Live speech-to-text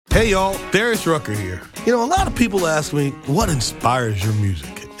Hey y'all, Darius Rucker here. You know, a lot of people ask me, what inspires your music?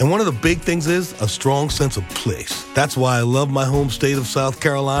 And one of the big things is a strong sense of place. That's why I love my home state of South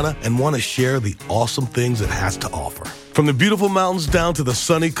Carolina and want to share the awesome things it has to offer. From the beautiful mountains down to the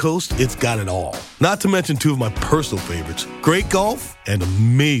sunny coast, it's got it all. Not to mention two of my personal favorites, great golf and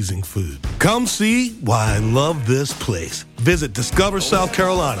amazing food. Come see why I love this place. Visit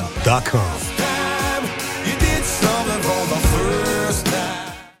discoversouthcarolina.com.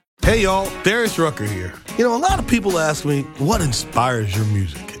 Hey y'all, Darius Rucker here. You know, a lot of people ask me, what inspires your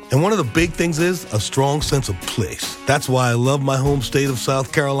music? And one of the big things is a strong sense of place. That's why I love my home state of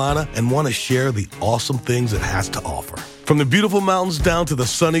South Carolina and want to share the awesome things it has to offer. From the beautiful mountains down to the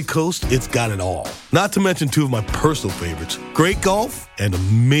sunny coast, it's got it all. Not to mention two of my personal favorites, great golf and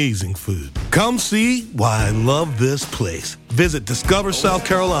amazing food. Come see why I love this place. Visit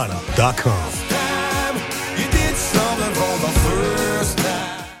discoversouthcarolina.com.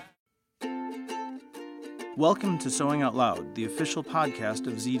 Welcome to Sewing Out Loud, the official podcast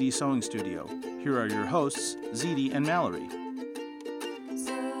of ZD Sewing Studio. Here are your hosts, ZD and Mallory.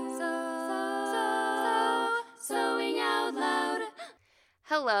 Sewing Out Loud.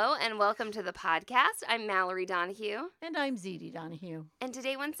 Hello and welcome to the podcast. I'm Mallory Donahue. And I'm ZD Donahue. And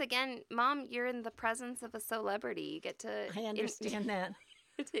today, once again, Mom, you're in the presence of a celebrity. You get to I understand that.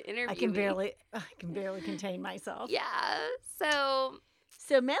 to interview I can me. barely contain myself. Yeah. So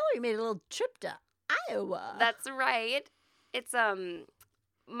Mallory made a little trip to Iowa. that's right. It's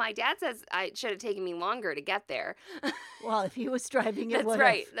my dad says it should have taken me longer to get there. Well, if he was driving, it That's would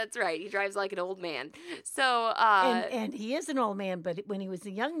right. That's right. He drives like an old man. So and he is an old man, but when he was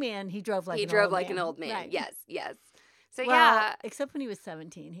a young man, he drove like an old man. Right. Yes. So well, yeah. except when he was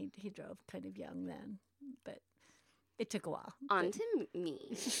 17, he drove kind of young then, but it took a while. On to me.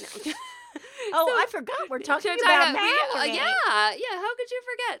 No. Oh, So- I forgot. We're talking Should about I- Mallory. yeah. How could you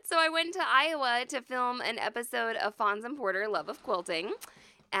forget? So I went to Iowa to film an episode of Fonz and Porter: Love of Quilting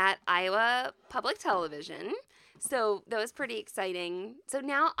at Iowa Public Television. So that was pretty exciting. So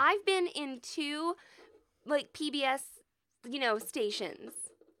now I've been in two, like PBS, stations.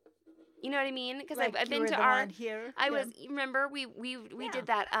 You know what I mean? Because Like I've you been were to the our. one here. I Yeah. was. Remember we Yeah. did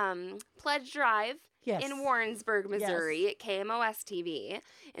that pledge drive. Yes. In Warrensburg, Missouri, Yes. at KMOS TV.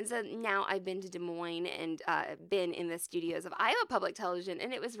 And so now I've been to Des Moines and been in the studios of Iowa Public Television,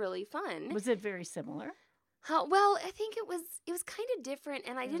 and it was really fun. Was it very similar? Well, I think it was kind of different,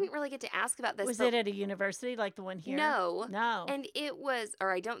 and I didn't really get to ask about this. Was but it at a university like the one here? No. No. And it was,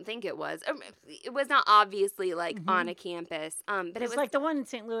 or I don't think it was. It was not obviously like on a campus, but it it's was like the one in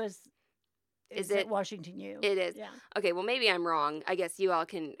St. Louis. Is at it? Washington U? It is. Yeah. Okay, well maybe I'm wrong. I guess you all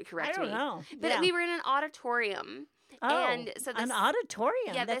can correct I me. don't know. But Yeah. we were in an auditorium. Oh, and so an this-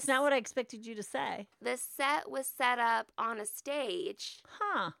 auditorium. Yeah, That's this- not what I expected you to say. The set was set up on a stage.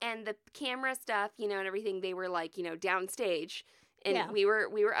 Huh. And the camera stuff, and everything, they were like, downstage, and Yeah. we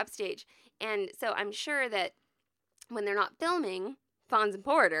were upstage. And so I'm sure that when they're not filming Fonz and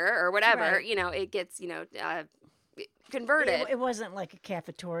Porter or whatever, Right. it gets, converted. It wasn't like a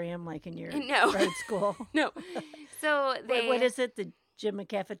cafetorium like in your No. grade school. No. So they What is it? The gym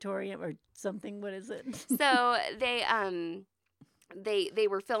cafetorium or something? What is it? so they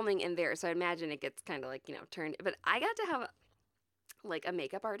were filming in there, so I imagine it gets kind of like, turned, but I got to have like a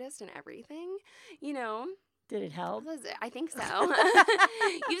makeup artist and everything, Did it help? I think so.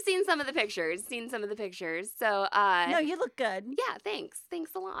 You've seen some of the pictures. So, No, you look good. yeah, thanks.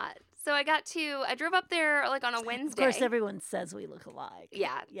 Thanks a lot. So I drove up there like on a Of Wednesday. course, everyone says we look alike.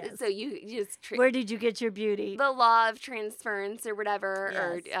 Yeah. Yes. So you just Where did you get your beauty? the law of transference or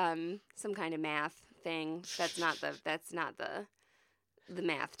whatever, Yes. or some kind of math thing. That's not the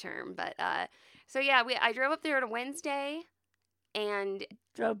math term, but so yeah, I drove up there on a Wednesday. And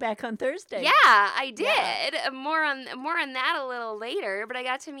Drove back on Thursday. yeah, I did. Yeah. More on that a little later, but I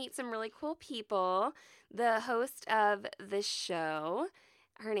got to meet some really cool people. The host of the show,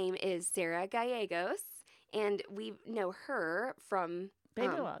 her name is Sarah Gallegos, and we know her from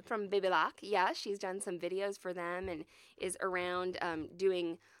Baby Lock. From Baby Lock. Yeah, she's done some videos for them and is around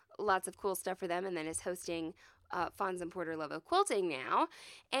doing lots of cool stuff for them, and then is hosting Fonz and Porter: Love of Quilting now.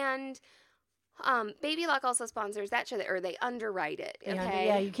 And Baby Lock also sponsors that show, or they underwrite it. Okay?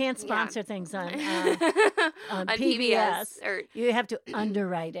 Yeah, you can't sponsor things on on PBS. or You have to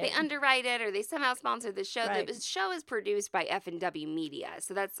underwrite it. they underwrite it, or they somehow sponsor the show. Right. The show is produced by F&W Media,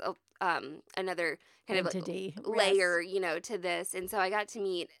 so that's another kind Entity. of layer, to this. And so I got to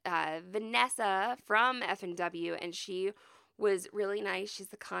meet Vanessa from F&W, and she was really nice. She's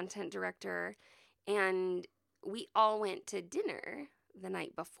the content director, and we all went to dinner the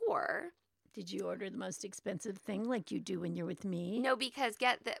night before. Did you order the most expensive thing like you do when you're with me? No, because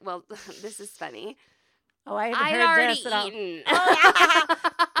this is funny. Oh, I haven't I'd heard already this at all. eaten.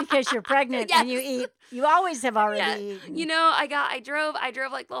 Because you're pregnant and you eat. You always have already eaten. You know, I drove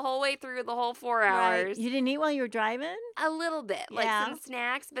like the whole way through the whole 4 hours. Right. You didn't eat while you were driving? A little bit, like Yeah. some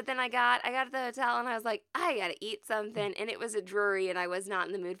snacks, but then I got to the hotel and I was like, I gotta eat something, and it was a Drury, and I was not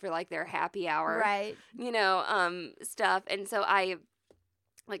in the mood for like their happy hour, Right. stuff, and so I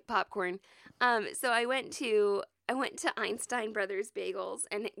like popcorn. So I went to Einstein Brothers Bagels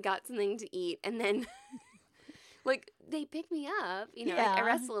and got something to eat, and then like they picked me up, like I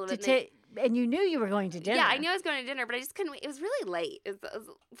rested a little bit. And you knew you were going to dinner. Yeah, I knew I was going to dinner, but I just couldn't wait. It was really late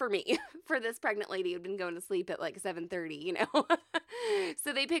for me, for this pregnant lady who'd been going to sleep at like 7:30,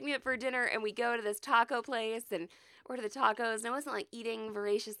 So they picked me up for dinner, and we go to this taco place and order the tacos. And I wasn't like eating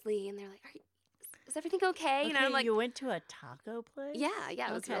voraciously, and they're like, is everything okay? And I'm like, you went to a taco place? yeah,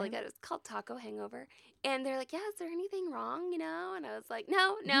 it was really Okay. good. It was called Taco Hangover. And they're like, yeah, is there anything wrong, And I was like,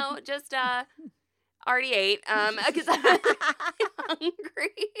 no, just already ate because I was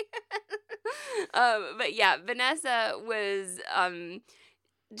hungry. But yeah, Vanessa was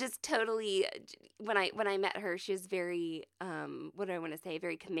just totally, when I met her, she was very what do I want to say,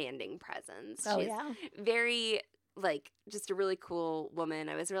 very commanding presence. Oh, She's yeah. very, like, just a really cool woman.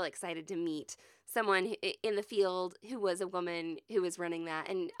 I was really excited to meet someone in the field who was a woman who was running that.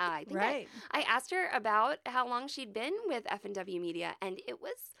 And I think Right. I asked her about how long she'd been with F&W Media, and it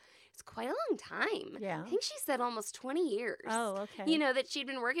was quite a long time. Yeah. I think she said almost 20 years. Oh, okay. That she'd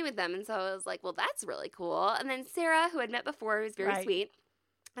been working with them. And so I was like, well, that's really cool. And then Sarah, who I'd met before, was very Right. sweet.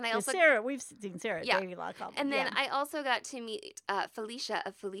 And I Yeah, also Sarah, we've seen Sarah at Yeah. Baby Lock. and then I also got to meet Felicia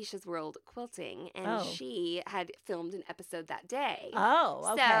of Felicia's World Quilting, and Oh. she had filmed an episode that day.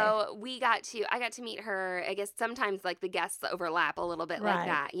 Oh, okay. So I got to meet her. I guess sometimes like the guests overlap a little bit like Right,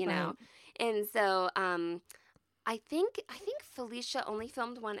 that, right. And so I think Felicia only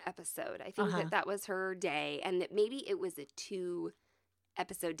filmed one episode. I think that was her day, and that maybe it was a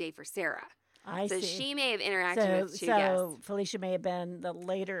 2-episode day for Sarah. I So see. she may have interacted with two guests. So Felicia may have been the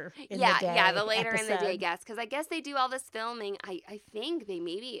later in the day. Yeah, the later in the day episode. guest, because I guess they do all this filming. I think they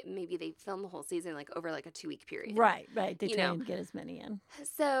maybe they film the whole season like over like a 2-week period. Right. They You try know. and get as many in.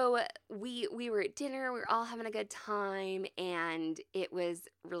 So we were at dinner. We were all having a good time, and it was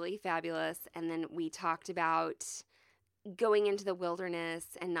really fabulous. And then we talked about going into the wilderness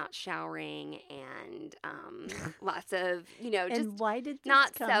and not showering, and lots of just And why did this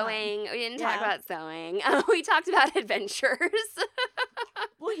not come up? sewing. We didn't talk Yeah. about sewing. We talked about adventures.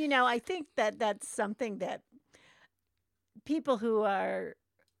 Well, I think that's something that people who are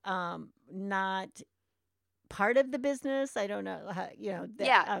not part of the business, I don't know, how,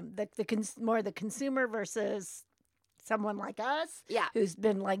 Yeah. More the consumer versus someone like us Yeah. who's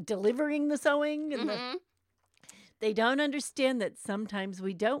been like delivering the sewing and Mhm. they don't understand that sometimes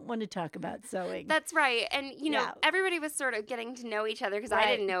we don't want to talk about sewing. That's right. And, Yeah. everybody was sort of getting to know each other because I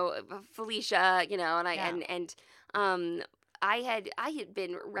Right. didn't know Felicia, and I, Yeah. I had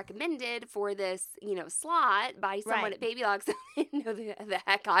been recommended for this, slot by someone Right. at Baby Lock, so they didn't know the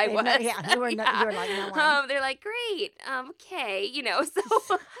heck I They was. know- yeah, you were not- you were like, no one. They're like, great, okay,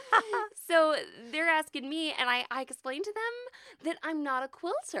 so they're asking me, and I explained to them that I'm not a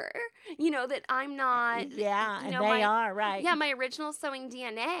quilter, that I'm not. Yeah, and know, they are, right. Yeah, my original sewing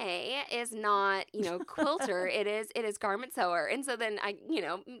DNA is not, quilter. it is garment sewer, and so then I,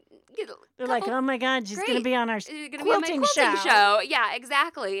 get a They're like, couple- oh my God, she's going to Great. be on our You're gonna be on my quilting quilting show. show. Yeah,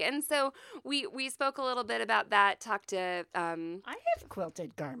 exactly. And so we spoke a little bit about that. Talked to I have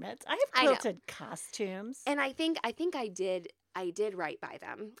quilted garments. I I have know. quilted costumes. and I think I did write by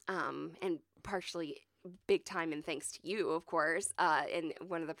them. And partially big time and thanks to you, of course, in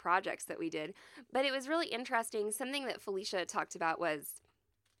one of the projects that we did. But it was really interesting. Something that Felicia talked about was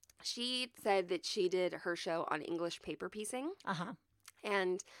she said that she did her show on English paper piecing. Uh-huh.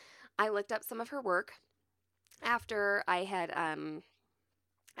 And I looked up some of her work after I had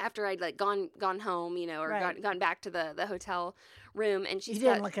after I'd like gone home, or Right. gone back to the hotel room, and You she's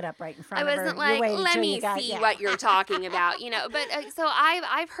didn't got. look it up right in I front of her. wasn't You like, waited let till me you got- see yeah. what you're talking about, But so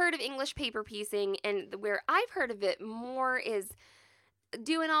I've heard of English paper piecing, and where I've heard of it more is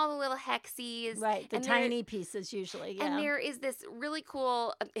doing all the little hexies, Right, the and there- tiny pieces usually, yeah. And there is this really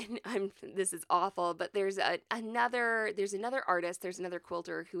cool, and this is awful, but there's another artist, there's another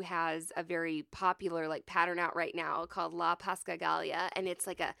quilter who has a very popular like pattern out right now called La Pascagalia, and it's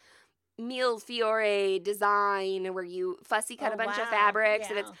like a mille fiore design where you fussy cut Oh, a bunch of wow, fabrics,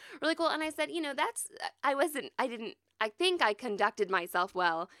 and yeah. it's really cool. And I said, I think I conducted myself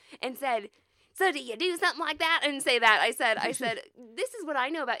well and said, so do you do something like that? And say that. I said, this is what I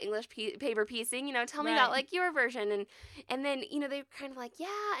know about English paper piecing. You know, tell me about Right. like your version. And then, you know, they're kind of like, yeah,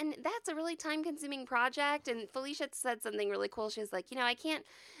 and that's a really time consuming project. And Felicia said something really cool. She was like, you know, I can't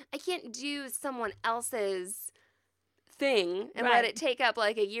do someone else's thing and let Right. it take up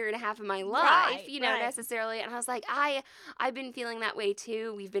like a year and a half of my life, Right, you know, right. necessarily. And I was like, I've been feeling that way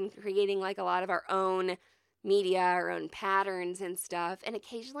too. We've been creating like a lot of our own media, our own patterns and stuff. And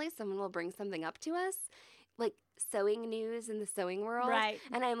occasionally someone will bring something up to us, like sewing news in the sewing world. Right.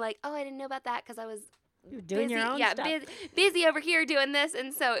 And I'm like, oh, I didn't know about that because I was You're doing busy, your own stuff. busy over here doing this.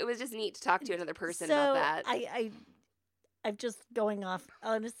 And so it was just neat to talk to another person about that. I'm just going off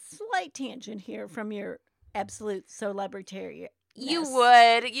on a slight tangent here from your absolute celebrity. You would.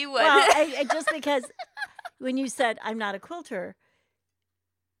 Well, I just because when you said I'm not a quilter,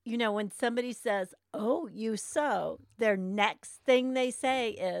 you know, when somebody says, "Oh, you sew," their next thing they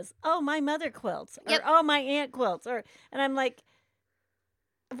say is, "Oh, my mother quilts," or Yep. "Oh, my aunt quilts," and I'm like,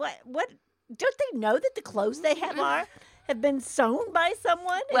 "What? Don't they know that the clothes they have been sewn by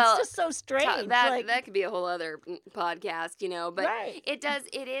someone?" Well, it's just so strange. That could be a whole other podcast, you know, but Right.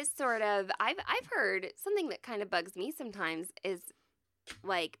 it is sort of, I've heard something that kind of bugs me sometimes is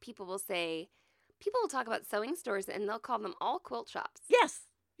like people will talk about sewing stores and they'll call them all quilt shops. Yes.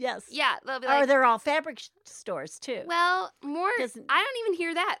 Yeah, they'll be Or like, they're all fabric stores too. well, more, 'Cause- I don't even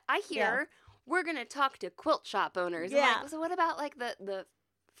hear that. I Yeah. hear we're going to talk to quilt shop owners. I'm Yeah. like, so what about like the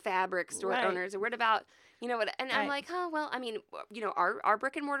fabric store Right. owners, or what about, you know what? And I'm Right. like, oh, well, I mean, you know, our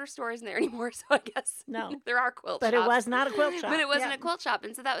brick and mortar store isn't there anymore, so I guess No. there are quilt But shops. it was not a quilt shop. But it wasn't Yeah. a quilt shop,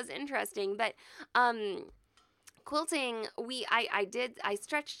 and so that was interesting. But quilting, I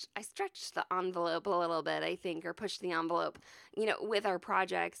stretched the envelope a little bit, I think, or pushed the envelope, you know, with our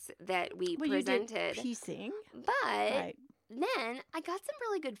projects that we Well, presented. you did piecing. But Right. then I got some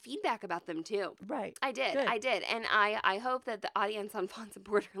really good feedback about them too. Right. I did, Good. and I hope that the audience on Fonz and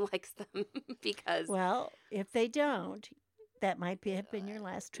Porter likes them because Well, if they don't, that might have been your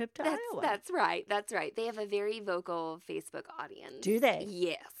last trip to Iowa. that's right. They have a very vocal Facebook audience. Do they?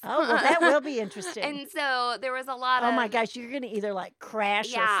 Yes. Oh, well, that will be interesting. And so there was a lot of. Oh my gosh, you're going to either like crash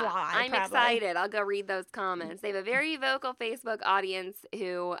or fly. I'm probably. excited. I'll go read those comments. They have a very vocal Facebook audience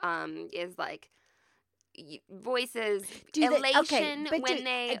who is like voices Do they- elation okay, but when do-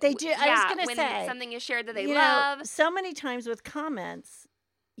 they do- I was gonna when say, something is shared that they You love. know, so many times with comments,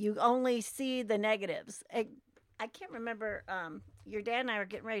 you only see the negatives. I can't remember. Your dad and I were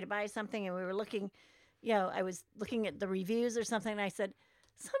getting ready to buy something, and we were looking. You know, I was looking at the reviews or something, and I said,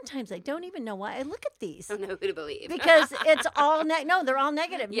 sometimes I don't even know why I look at these. I don't know who to believe. Because it's all no, they're all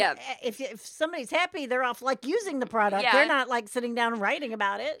negative. Yep. If somebody's happy, they're off like using the product. Yeah. They're not like sitting down and writing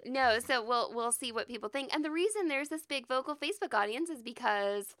about it. No, so we'll see what people think. And the reason there's this big vocal Facebook audience is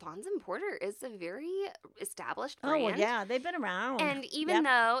because Fonz and Porter is a very established brand. Oh well, yeah, they've been around. And even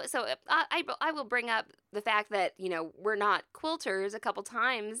though, so I will bring up the fact that, you know, we're not quilters a couple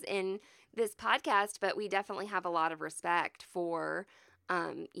times in this podcast, but we definitely have a lot of respect for,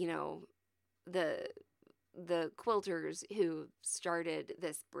 you know, the quilters who started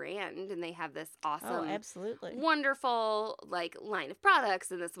this brand, and they have this awesome, absolutely wonderful like line of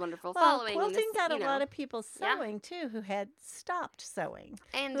products and this wonderful well, following. quilting and this, got you a know, lot of people Yeah. sewing too who had stopped sewing,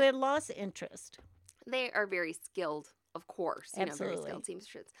 and who had lost interest. they are very skilled, of course. You know, very Absolutely. skilled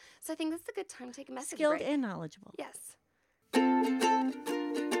seamstresses. So I think this is a good time to take a message Skilled break. and knowledgeable. Yes.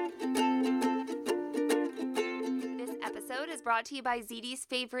 This episode is brought to you by ZD's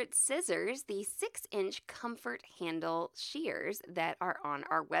favorite scissors, the 6-inch comfort handle shears that are on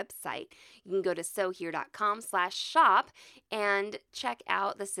our website. You can go to sewhere.com/shop and check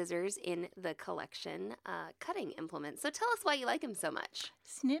out the scissors in the collection cutting implements. So tell us why you like them so much.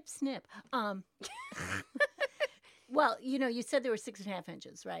 Snip, snip. Well, you know, you said there were 6.5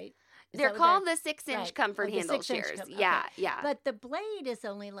 inches, right? Is They're that what called the 6-inch right. comfort Oh, the handle 6-inch shears. okay. Yeah, yeah. But the blade is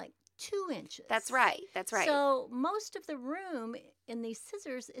only like 2 inches. That's right. That's right. So most of the room in these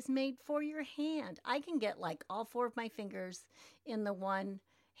scissors is made for your hand. I can get like all 4 of my fingers in the one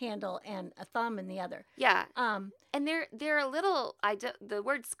handle and a thumb in the other. yeah. And they're a little. The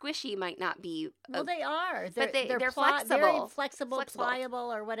word squishy might not be. Well, they are. but they're very flexible. flexible,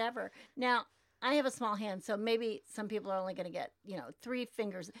 pliable, or whatever. Now, I have a small hand, so maybe some people are only going to get 3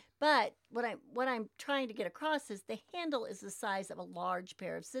 fingers. But what I'm trying to get across is the handle is the size of a large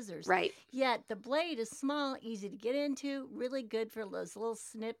pair of scissors. Right. Yet the blade is small, easy to get into, really good for those little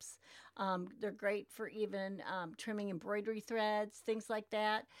snips. They're great for even trimming embroidery threads, things like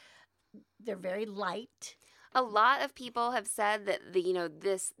that. They're very light. A lot of people have said that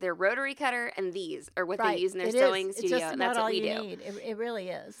their rotary cutter and these are what Right. they use in their It sewing is. studio, It's just and not that's what all we you do. need. It really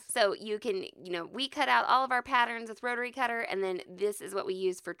is. So you can, we cut out all of our patterns with rotary cutter, and then this is what we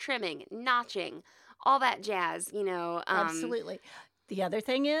use for trimming, notching, all that jazz, Absolutely. The other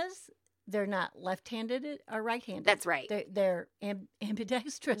thing is they're not left-handed or right-handed. That's right. They're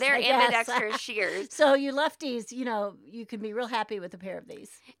ambidextrous. They're I guess. ambidextrous shears. So you lefties, you can be real happy with a pair of these.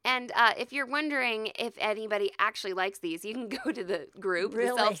 And if you're wondering if anybody actually likes these, you can go to the group, the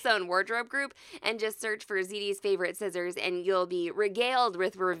Really? Self-Sewn Wardrobe group, and just search for ZD's favorite scissors, and you'll be regaled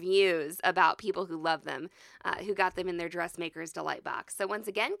with reviews about people who love them, who got them in their dressmaker's delight box. So once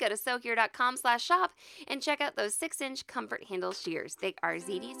again, go to sewhere.com/shop and check out those 6-inch comfort handle shears. They are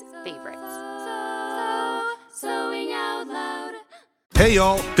ZD's favorites. Sewing out loud. Hey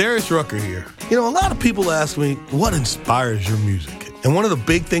y'all, Darius Rucker here. A lot of people ask me, what inspires your music? And one of the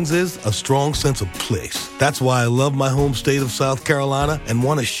big things is a strong sense of place. That's why I love my home state of South Carolina and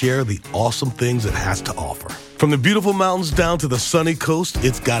want to share the awesome things it has to offer. From the beautiful mountains down to the sunny coast,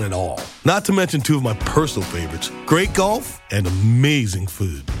 it's got it all. Not to mention two of my personal favorites, great golf and amazing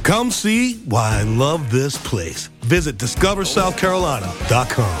food. Come see why I love this place. Visit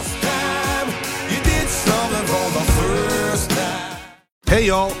discoversouthcarolina.com. Hey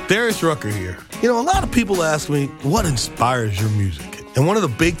y'all, Darius Rucker here. A lot of people ask me, what inspires your music? And one of the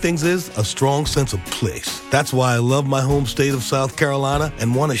big things is a strong sense of place. That's why I love my home state of South Carolina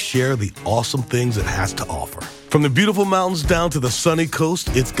and want to share the awesome things it has to offer. From the beautiful mountains down to the sunny coast,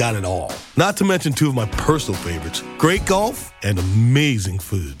 it's got it all. Not to mention two of my personal favorites, great golf and amazing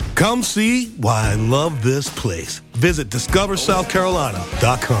food. Come see why I love this place. Visit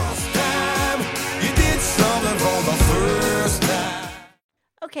discoversouthcarolina.com.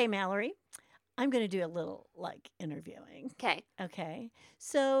 Okay, Mallory, I'm going to do a little interviewing. Okay. Okay.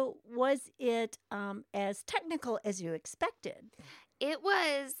 So was it as technical as you expected? It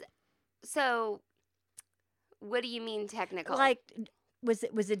was. So, what do you mean technical? Was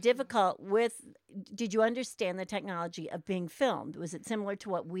it difficult did you understand the technology of being filmed? Was it similar to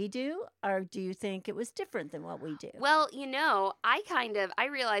what we do, or do you think it was different than what we do? Well, I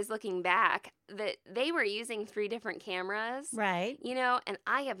realized looking back that they were using 3 different cameras. Right. And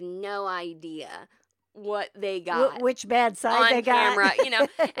I have no idea what they got. Which bad side on they got. camera,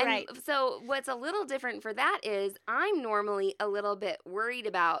 And Right. so what's a little different for that is I'm normally a little bit worried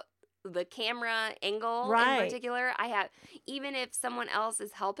about the camera angle Right. in particular. Even if someone else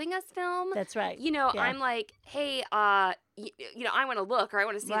is helping us film, That's right. I'm like, hey, I want to look, or I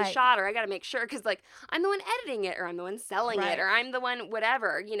want to see the Right. shot, or I got to make sure, because I'm the one editing it, or I'm the one selling Right. it, or I'm the one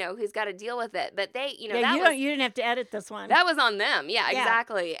whatever, who's got to deal with it. But they, you didn't have to edit this one. that was on them. Yeah, Yeah.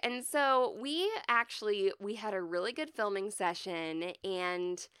 exactly. And so we had a really good filming session,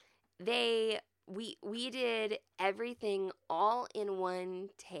 and we did everything all in one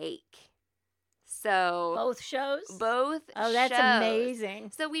take. So Both shows? both Oh, that's shows.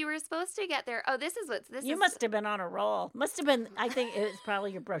 amazing. So we were supposed to get there. Oh, this You must have been on a roll. Must have been, I think it was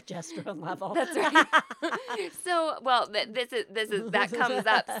probably your progesterone level. That's right. So, well, that comes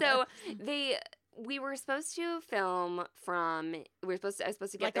up. So we were supposed to film I was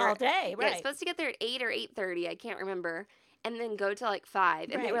supposed to get there all day, Yeah, right? supposed to get there at 8 or 8:30. I can't remember. And then go to 5.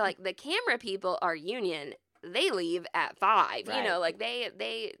 And they were Right. like, the camera people are union. They leave at 5. Right.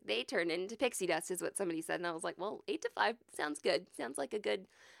 They turn into pixie dust is what somebody said. And I was like, well, 8 to 5 sounds good. Sounds like a good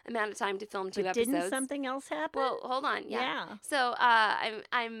amount of time to film 2 But episodes. didn't something else happen? Well, hold on. Yeah. So I'm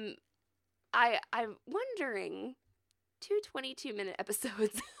wondering, 2 22-minute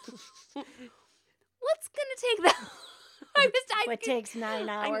episodes. What's gonna take that? What takes 9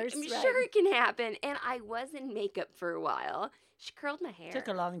 hours? I'm right. sure it can happen. And I was in makeup for a while. She curled my hair. Took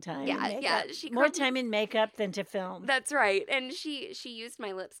a long time. Yeah, in yeah, makeup. she More curled- time in makeup than to film. That's right. And she used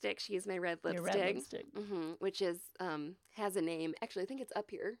my lipstick. She used my red lipstick. Your red lipstick. Which is has a name. Actually, I think it's up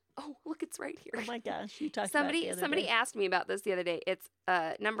here. Oh, look, it's right here. Oh my gosh, you talked about it the other Somebody day. asked me about this the other day. It's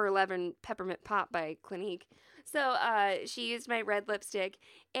number 11 Peppermint Pop by Clinique. So she used my red lipstick,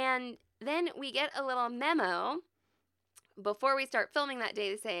 and then we get a little memo before we start filming that day.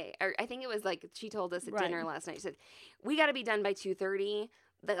 They say, or I think it was she told us at Right. dinner last night. She said, we got to be done by 2:30.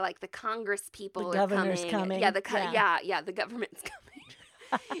 The Congress people The are governor's coming. Yeah, the government's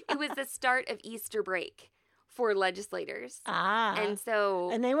coming. It was the start of Easter break for legislators. And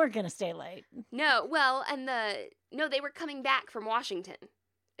so and they weren't going to stay late. no, well, they were coming back from Washington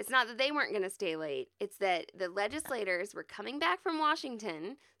It's not that they weren't going to stay late. It's that the legislators were coming back from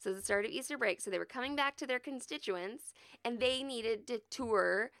Washington, so the start of Easter break, so they were coming back to their constituents, and they needed to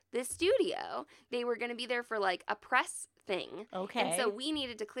tour the studio. They were going to be there for like a press thing. Okay. And so we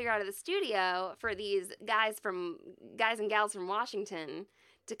needed to clear out of the studio for these guys and gals from Washington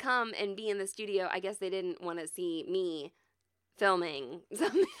to come and be in the studio. I guess they didn't want to see me filming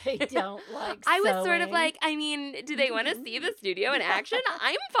something. They don't like I was sort of sewing. like, I mean, do they want to see the studio in action?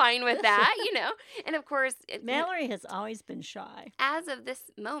 I'm fine with that, And of course, Mallory has always been shy. as of this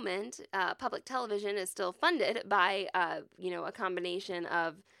moment, public television is still funded by, a combination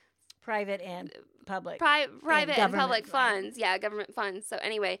of Private and public. private and government, public right. funds. Yeah, government funds. So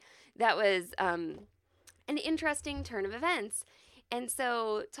anyway, that was an interesting turn of events. And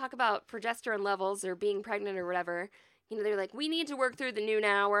so talk about progesterone levels or being pregnant or whatever. They're like, we need to work through the noon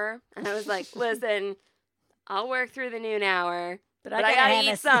hour. And I was like, listen, I'll work through the noon hour. But I gotta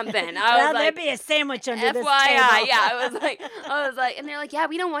eat something. I was there'd like, be a sandwich under FYI, this table. yeah. I was like, and they're like, yeah,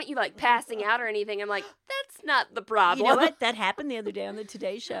 we don't want you like passing out or anything. I'm like, that's not the problem. You know what? That happened the other day on the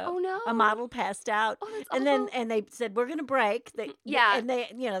Today Show. Oh no. A model passed out. Oh, that's And awful. then they said, we're going to break. Yeah. And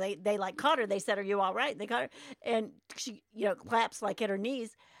they like caught her. They said, are you all right? They caught her. And she, collapsed like at her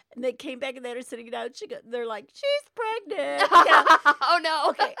knees. And they came back and they had her sitting down. They're like, she's pregnant. Oh no.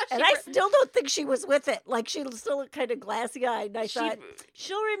 Okay. And I still don't think she was with it. Like she still looked kind of glassy eyed. And I thought,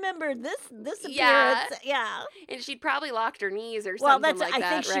 she'll remember this Yeah. appearance. Yeah. And she'd probably locked her knees or Well, something like I that,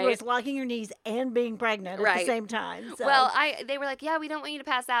 think she right? was locking her knees and being pregnant at the Right. same time. So. Well, they were like, yeah, we don't want you to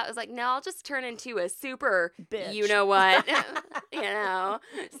pass out. I was like, no, I'll just turn into a super, Bitch. you know what,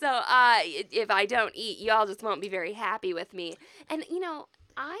 So if I don't eat, y'all just won't be very happy with me. And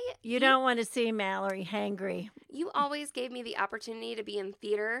You don't want to see Mallory hangry. you always gave me the opportunity to be in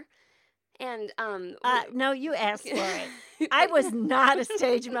theater, and No, you asked for it. I was not a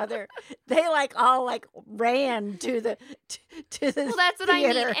stage mother. They all ran to the well, that's what I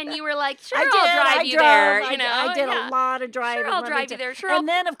theater. mean. And you were like, sure, I I'll drive you there. I did Yeah. a lot of driving. Sure, I'll let me drive tell- you there. Sure, I'll And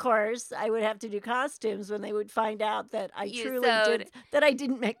then, of course, I would have to do costumes when they would find out that I You truly sewed. did, that I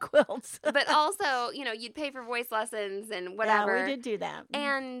didn't make quilts. But also, you'd pay for voice lessons and whatever. Yeah, we did do that.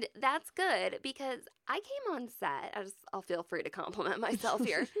 And that's good because I came on set. I'll feel free to compliment myself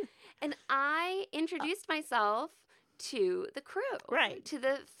here. And I introduced myself to the crew. Right. To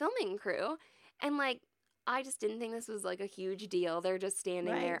the filming crew. And I just didn't think this was a huge deal. They're just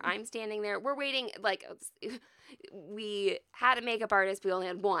standing there. Right. I'm standing there. We're waiting. We had a makeup artist. We only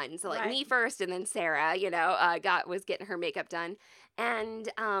had one. So Right. me first and then Sarah, was getting her makeup done.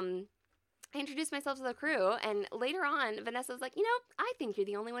 And I introduced myself to the crew, and later on, Vanessa was like, I think you're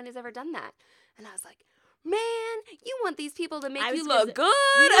the only one who's ever done that. And I was like, man, you want these people to make I you was gonna look say, good.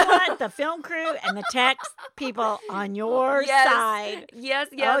 You know what? The film crew and the text people on your Yes. side. Yes,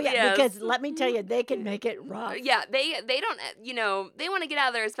 Oh, yeah, yes. because let me tell you, they can make it rough. Yeah, they don't, they want to get out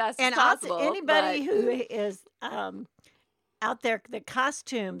of there as fast And as possible. anybody but- who is out there, the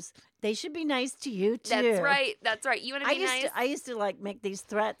costumes, they should be nice to you too. That's right. You want to be nice? I used to make these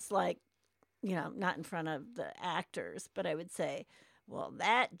threats, not in front of the actors, but I would say, well,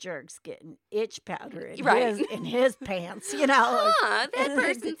 that jerk's getting itch powder in, Right. in his pants, That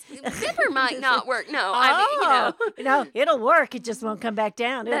person's zipper might not work. No, it'll work. It just won't come back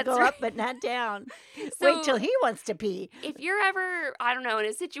down. It'll That's go right. up, but not down. So- Wait till he wants to pee. if you're ever, I don't know, in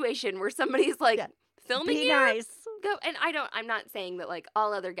a situation where somebody's Yeah. filming Be you, nice. go. And I'm not saying that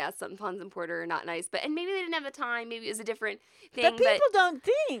all other guests on Fons and Porter are not nice, and maybe they didn't have the time. Maybe it was a different thing. But people don't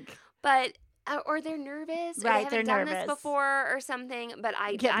think. Or they're nervous, or Right, they haven't they're done nervous. this before or something. But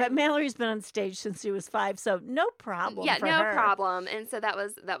But Mallory's been on stage since she was 5, so no problem. yeah, for no her. problem. And so that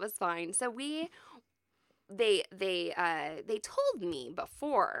was fine. So they told me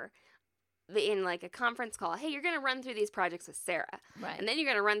before in a conference call, hey, you're gonna run through these projects with Sarah, Right. and then you're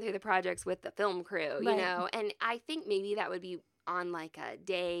gonna run through the projects with the film crew, Right. And I think maybe that would be on a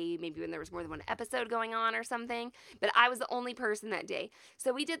day, maybe when there was more than one episode going on or something. But I was the only person that day.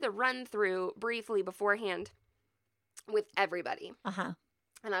 So we did the run through briefly beforehand with everybody. Uh-huh.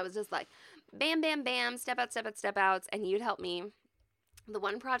 And I was just like, bam, bam, bam, step out, step out, step outs, and you'd help me. The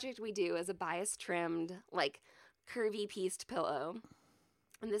one project we do is a bias trimmed, curvy pieced pillow.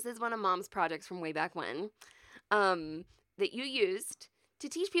 And this is one of Mom's projects from way back when that you used to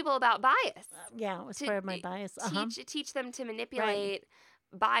teach people about bias. Yeah, it was To part of my bias. Uh-huh. Teach them to manipulate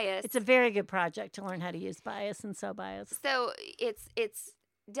bias. It's a very good project to learn how to use bias and sew bias. So it's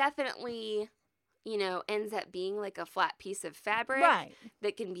definitely, ends up being a flat piece of fabric Right,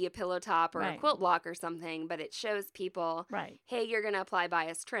 that can be a pillow top or a Right. quilt block or something, but it shows people, right. hey, you're going to apply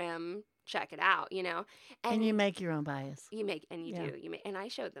bias trim check it out, you know. And you make your own bias. You make, and you Yeah. do. And I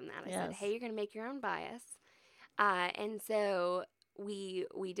showed them that. I said, Yes. hey, you're going to make your own bias. And so we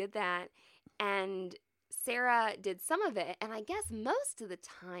did that. And Sarah did some of it. And I guess most of the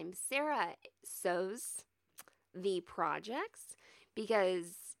time, Sarah sews the projects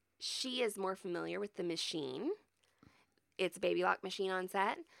because she is more familiar with the machine. It's a Baby Lock machine on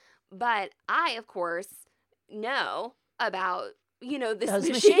set. But I, of course, know about, you know, this Those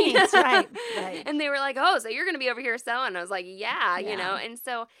machine. machines, right. And they were like, oh, so you're going to be over here sewing. I was like, yeah, you Yeah. know. And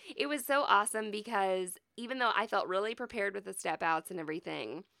so it was so awesome because even though I felt really prepared with the step outs and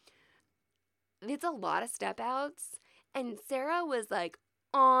everything, it's a lot of step outs. And Sarah was like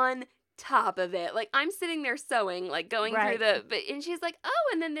on top of it. Like I'm sitting there sewing, like going Right. through and she's like, oh,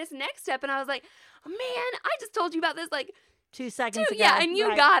 and then this next step. And I was like, oh, man, I just told you about this like 2 seconds ago. yeah, and you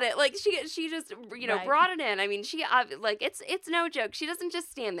Right. got it. Like she just Right. brought it in. I mean, she like it's no joke. She doesn't just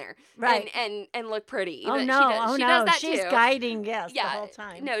stand there Right. and look pretty. Oh She no! does, oh she no! does that She's too. guiding, yes, Yeah, the whole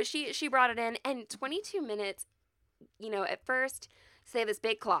time. No, she brought it in, and 22 minutes. You know, at first, so they have this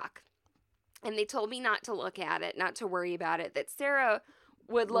big clock, and they told me not to look at it, not to worry about it. That Sarah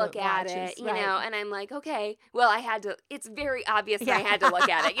would look at it, watches, you right. know, and I'm like, okay, well, I had to. It's very obvious that I Yeah. had to look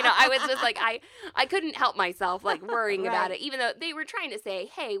at it. You know, I was just like, I couldn't help myself, like worrying about Right. it, even though they were trying to say,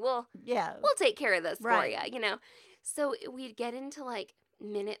 hey, we'll take care of this Right. for you, you know. So we'd get into like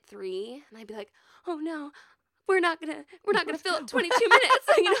minute 3, and I'd be like, oh no. We're not gonna fill up 22 minutes,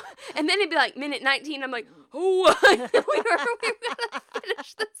 you know. And then it'd be like minute 19. I'm like, oh, we gotta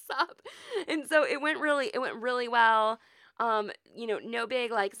finish this up. And so it went really well. You know, no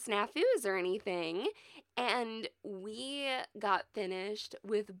big like snafus or anything. And we got finished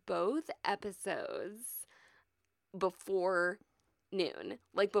with both episodes before noon,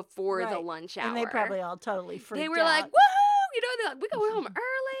 like before the Right. lunch hour. And they probably all totally freaked They were out. like, woohoo! You know, they're like, we go home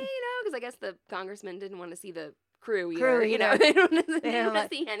early, you know, because I guess the congressman didn't want to see the crew either, you know. either. They don't want to like-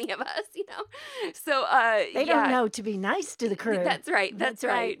 see any of us, you know. So, They don't know to be nice to the crew. That's right. That's That's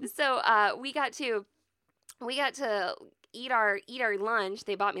right. right. So, we got to eat our lunch.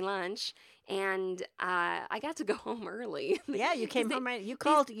 They bought me lunch, and I got to go home early. Yeah, you came home right. You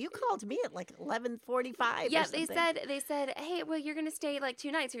called me at like 11:45. Yeah, or something. they said, hey, well, you're gonna stay like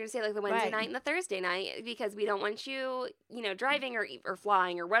 2 nights. You're gonna stay like the Wednesday Right. night and the Thursday night because we don't want you, you know, driving or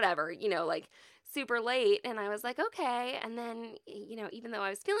flying or whatever, you know, like super late. And I was like, okay. And then, you know, even though I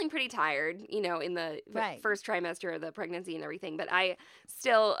was feeling pretty tired, you know, in the Right. first trimester of the pregnancy and everything, but I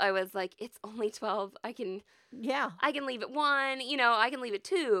was like, it's only 12. I can leave at 1, you know, I can leave at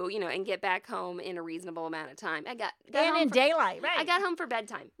 2, you know, and get back home in a reasonable amount of time. I got and home in for, daylight, right? I got home for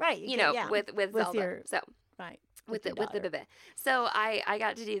bedtime. right. You know, yeah. with Zelda. your- So right with your the daughter. baby. So I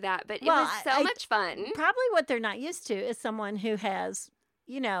got to do that, but Well, it was so much fun. Probably what they're not used to is someone who has,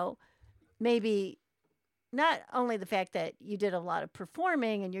 you know, maybe not only the fact that you did a lot of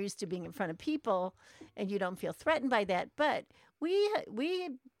performing and you're used to being in front of people and you don't feel threatened by that, but we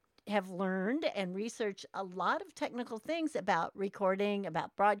have learned and researched a lot of technical things about recording,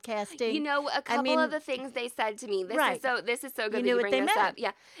 about broadcasting. You know, a couple mean- of the things they said to me. This Right. is so good You that knew you what bring they this meant. up.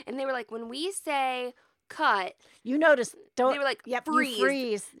 Yeah, and they were like, when we say cut, You notice, don't they were like, yep, freeze. you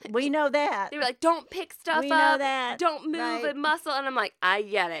freeze. We know that. They were like, don't pick stuff We up. know that. Don't move Right. a muscle. And I'm like, I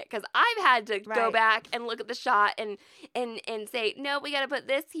get it. Because I've had to go Right. back and look at the shot and say, no, we got to put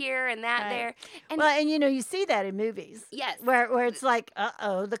this here and that Right. there. And Well, and you know, you see that in movies. yes. Where it's like,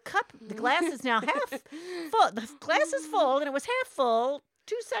 the glass is now half full. The glass is full and it was half full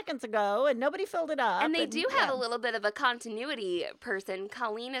 2 seconds ago and nobody filled it up. And they do have yeah. a little bit of a continuity person.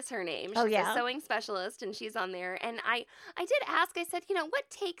 Colleen is her name. She's Oh, yeah? a sewing specialist, and she's on there. And I did ask, I said, you know, what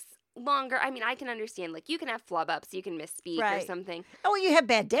takes longer? I mean, I can understand, like, you can have flub ups, you can misspeak or Right. something. Oh, you have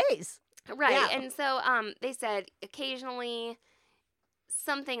bad days. Right. Yeah. And so they said occasionally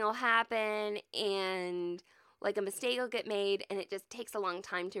something will happen and, like, a mistake will get made, and it just takes a long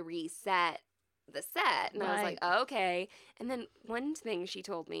time to reset the set. And I was like, Right. oh, okay. And then one thing she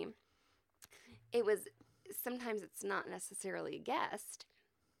told me, it was sometimes it's not necessarily a guest.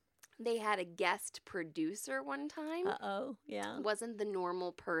 They had a guest producer one time. Yeah. Wasn't the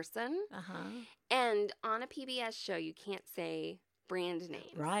normal person. Uh-huh. And on a PBS show, you can't say brand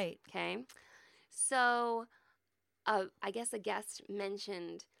names. Right. Okay. So I guess a guest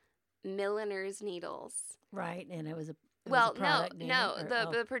mentioned Milliner's Needles. Right. And it was a Well, product name, no,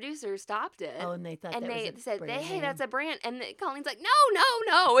 or- the producer stopped it. and they thought And that they was a said, brand "Hey, name. that's a brand." And Colleen's like,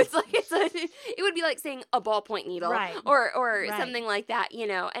 "No, it's like it would be like saying a ballpoint needle, Right. or Right. something like that, you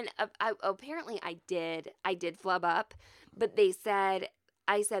know." And apparently, I did flub up, but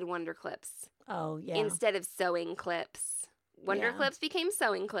I said Wonder Clips Oh, yeah. instead of sewing clips. Wonder Yeah. Clips became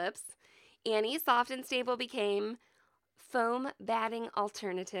sewing clips, Annie Soft and Stable became foam batting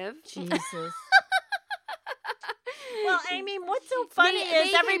alternative. Jesus. Well, I mean, what's so funny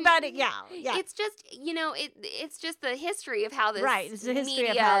is everybody, yeah. It's just, it's just the history of how this Right, it's the history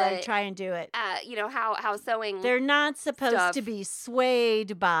media, of how they try and do it. How sewing. They're not supposed stuff. to be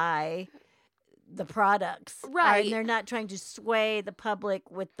swayed by the products. Right. And they're not trying to sway the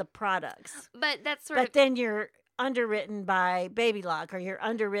public with the products. But that's But then you're underwritten by Baby Lock, or you're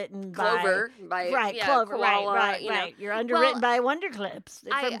underwritten Clover, by Clover, Koala, right. You're underwritten by Wonder Clips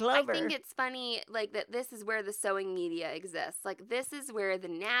from Clover. I think it's funny, like, that this is where the sewing media exists. Like, this is where the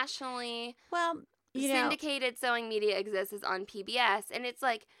nationally syndicated sewing media exists, is on PBS, and it's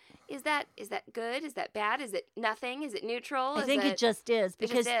like, is that good? Is that bad? Is it nothing? Is it neutral? I think it just is,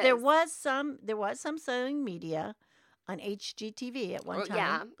 because just is. there was some sewing media on HGTV at one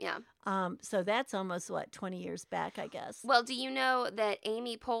time. Yeah. So that's almost 20 years back, I guess. Well, do you know that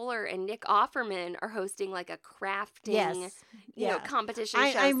Amy Poehler and Nick Offerman are hosting like a crafting, competition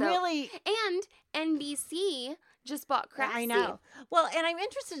show? And NBC just bought Craftsy. I know. Well, and I'm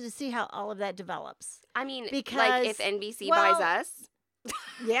interested to see how all of that develops. I mean, because, like, if NBC buys us.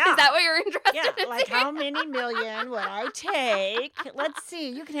 Yeah. Is that what you're interested in? Like, how many million would I take? Let's see.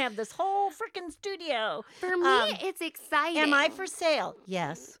 You can have this whole freaking studio. For me, it's exciting. Am I for sale?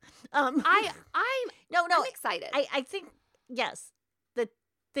 Yes. I'm excited. I think, yes. The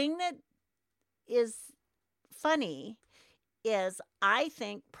thing that is funny is I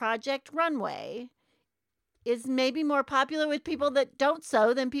think Project Runway is maybe more popular with people that don't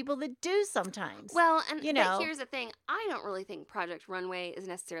sew than people that do sometimes. Well, but here's the thing. I don't really think Project Runway is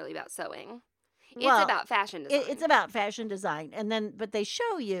necessarily about sewing. It's about fashion design. It's about fashion design. But they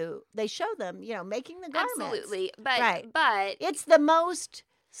show them, making the garments. Absolutely. But it's the most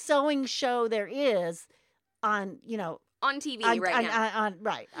sewing show there is on TV right now.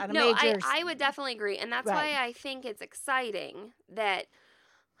 On a major. I would definitely agree. And that's why I think it's exciting that,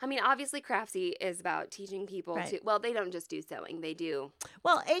 I mean, obviously Craftsy is about teaching people to, well, they don't just do sewing, they do.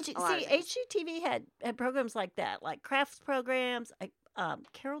 Well, HGTV had programs like that, like crafts programs.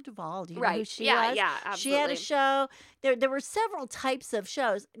 Carol Duvall, do you know who she was? Yeah, absolutely. She had a show. There were several types of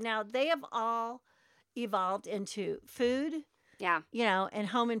shows. Now, they have all evolved into food, and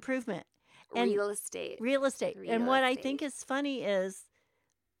home improvement. And real estate. And what I think is funny is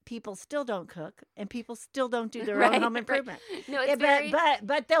people still don't cook, and people still don't do their own home improvement. Right. No, it's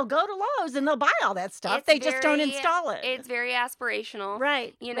but they'll go to Lowe's and they'll buy all that stuff. They just don't install it. It's very aspirational,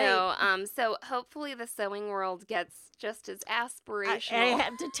 right? So hopefully the sewing world gets just as aspirational. I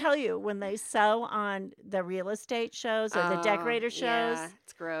have to tell you, when they sew on the real estate shows or the decorator shows,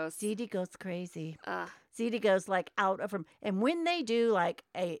 it's gross. Ziti goes crazy. Ziti goes like out of her. And when they do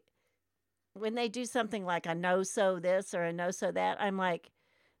something like a no sew this or a no sew that, I'm like,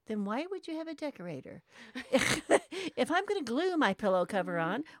 then why would you have a decorator? If I'm going to glue my pillow cover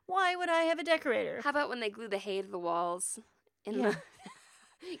on, why would I have a decorator? How about when they glue the hay to the walls? That's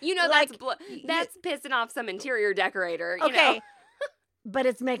pissing off some interior decorator. Okay, but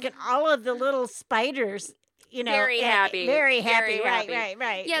it's making all of the little spiders, very happy. Very happy.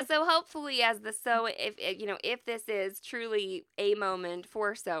 Right. Yeah. So hopefully, if this is truly a moment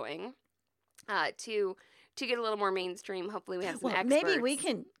for sewing, to get a little more mainstream, hopefully we have some experts. Maybe we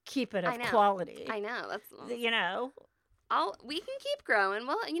can keep it of quality. I know. That's we can keep growing.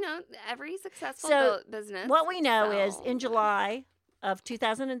 Well, every successful business. What we know is in July of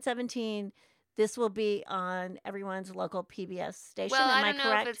 2017, this will be on everyone's local PBS station. Well, Am I don't know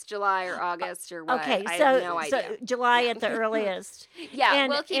correct? if it's July or August or what. Okay, I have no idea. So July at the earliest.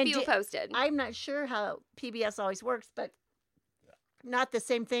 We'll keep you posted. I'm not sure how PBS always works, but not the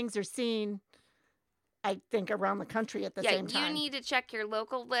same things are seen, I think, around the country at the same time. You need to check your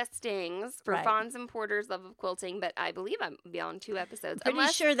local listings for Fawns and Porter's Love of Quilting, but I believe I'm beyond 2 episodes. Pretty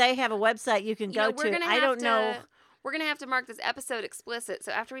sure they have a website you can go to. I don't know. We're going to have to mark this episode explicit.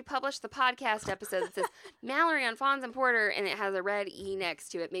 So after we publish the podcast episode, it says Mallory on Fawns and Porter, and it has a red E next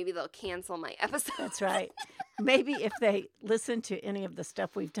to it. Maybe they'll cancel my episode. That's right. Maybe if they listen to any of the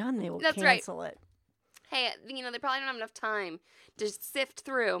stuff we've done, they will cancel it. Hey, they probably don't have enough time to sift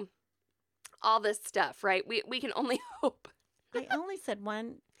through all this stuff, right? We can only hope. I only said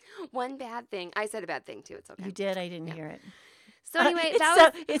one bad thing. I said a bad thing too. It's okay. You did. I didn't hear it. So anyway,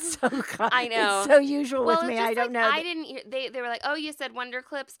 it's so I know. It's so usual with me. I don't know. I didn't hear. They were like, "Oh, you said Wonder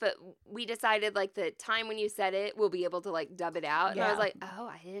Clips," but we decided like the time when you said it, we'll be able to like dub it out. And I was like, "Oh,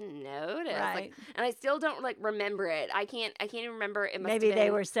 I didn't notice." Right. Like, and I still don't like remember it. I can't even remember. It must Maybe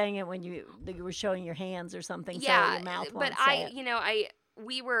they were saying it when you were showing your hands or something. Yeah, so your mouth but won't say it.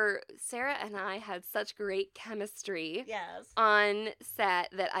 Sarah and I had such great chemistry Yes. on set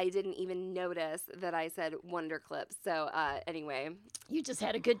that I didn't even notice that I said Wonder Clips. So anyway, You just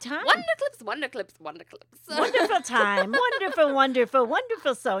had a good time. Wonder Clips, Wonder Clips, Wonder Clips. Wonderful time. Wonderful, wonderful,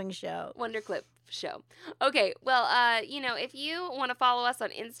 wonderful sewing show. Wonder Clip show. Okay, well, if you want to follow us on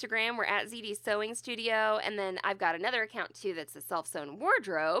Instagram, we're at ZD Sewing Studio, and then I've got another account too that's a self-sewn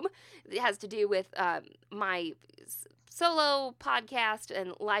wardrobe. It has to do with my solo podcast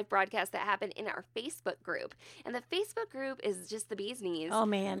and live broadcast that happen in our Facebook group, and the Facebook group is just the bee's knees. Oh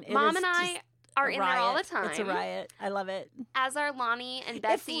man, Mom and I are in there all the time. It's a riot. I love it. As are Lonnie and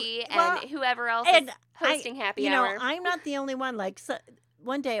Betsy well, and whoever else and is hosting happy You hour. know, I'm not the only one. Like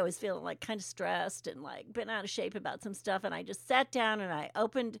one day I was feeling like kind of stressed and like been out of shape about some stuff, and I just sat down and I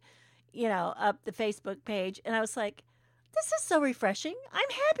opened, up the Facebook page, and I was like, this is so refreshing. I'm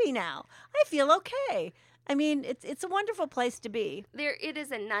happy now. I feel okay. I mean, it's a wonderful place to be. It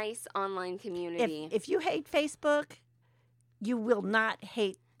is a nice online community. If you hate Facebook, you will not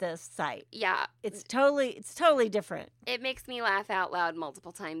hate this site. Yeah. It's totally different. It makes me laugh out loud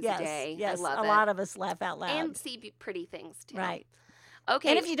multiple times a day. Yes, I love a it. lot of us laugh out loud. And see pretty things, too. Right. Okay.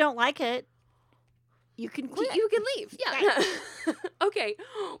 And if you don't like it, you can quit. You can leave. Yeah. Okay.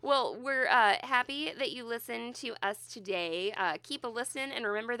 Well, we're happy that you listened to us today. Keep a listen, and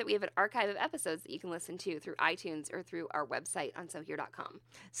remember that we have an archive of episodes that you can listen to through iTunes or through our website on sewhere.com.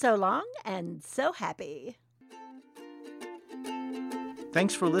 So long and so happy.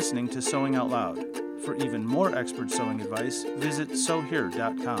 Thanks for listening to Sewing Out Loud. For even more expert sewing advice, visit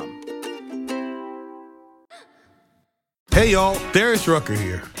sewhere.com. Hey y'all, Darius Rucker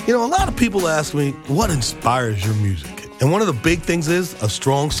here. A lot of people ask me, what inspires your music? And one of the big things is a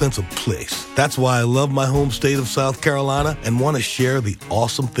strong sense of place. That's why I love my home state of South Carolina and want to share the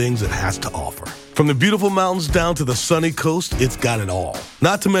awesome things it has to offer. From the beautiful mountains down to the sunny coast, it's got it all.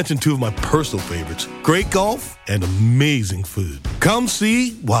 Not to mention two of my personal favorites, great golf and amazing food. Come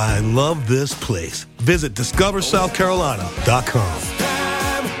see why I love this place. Visit discoversouthcarolina.com.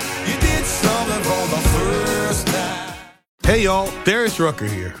 Hey y'all, Darius Rucker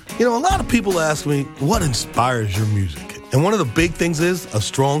here. A lot of people ask me, what inspires your music? And one of the big things is a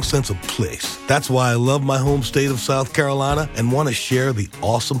strong sense of place. That's why I love my home state of South Carolina and want to share the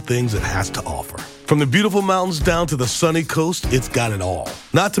awesome things it has to offer. From the beautiful mountains down to the sunny coast, it's got it all.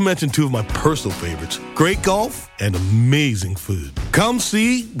 Not to mention two of my personal favorites, great golf and amazing food. Come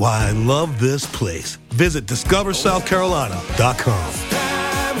see why I love this place. Visit discoversouthcarolina.com.